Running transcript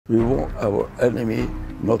We want our enemy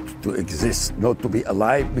not to exist, not to be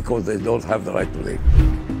alive because they don't have the right to live.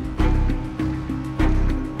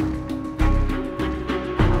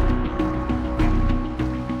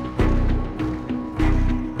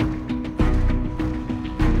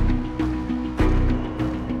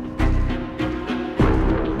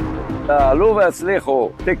 תעלו והצליחו,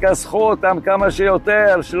 תכסחו אותם כמה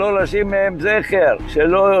שיותר, שלא להשאיר מהם זכר,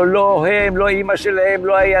 שלא הם, לא אמא שלהם,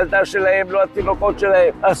 לא הילדה שלהם, לא התינוקות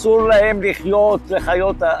שלהם, אסור להם לחיות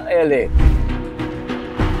לחיות האלה.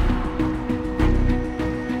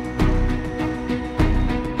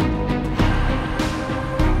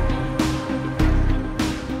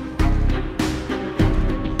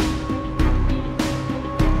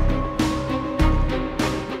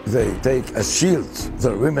 They take as shields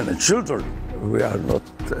their women and children. We are not,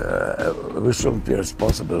 we shouldn't be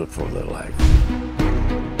responsible for their life.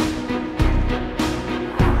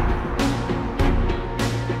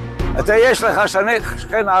 אתה יש לך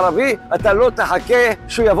שכן ערבי, אתה לא תחכה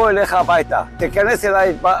שהוא יבוא אליך הביתה. תיכנס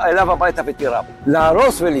אליו הביתה ותירה.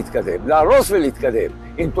 להרוס ולהתקדם, להרוס ולהתקדם.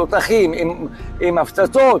 עם תותחים, עם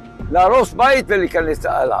הפצצות, להרוס בית ולהיכנס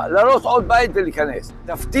הלאה, להרוס עוד בית ולהיכנס.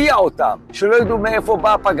 תפתיע אותם, שלא ידעו מאיפה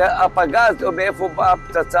בא הפגז או מאיפה באה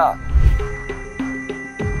הפצצה.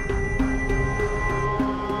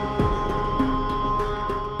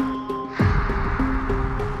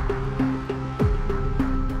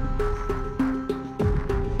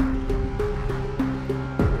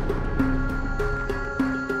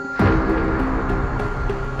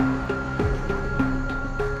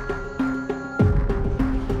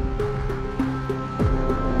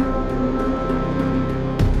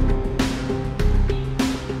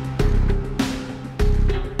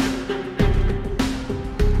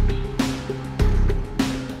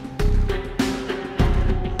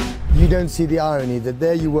 You don't see the irony that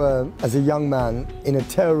there you were as a young man in a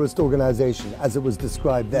terrorist organization as it was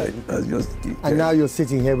described then. And now you're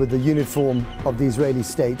sitting here with the uniform of the Israeli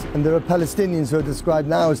state. And there are Palestinians who are described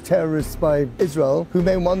now as terrorists by Israel who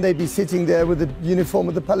may one day be sitting there with the uniform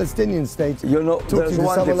of the Palestinian state. You know, talking to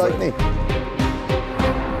someone like me.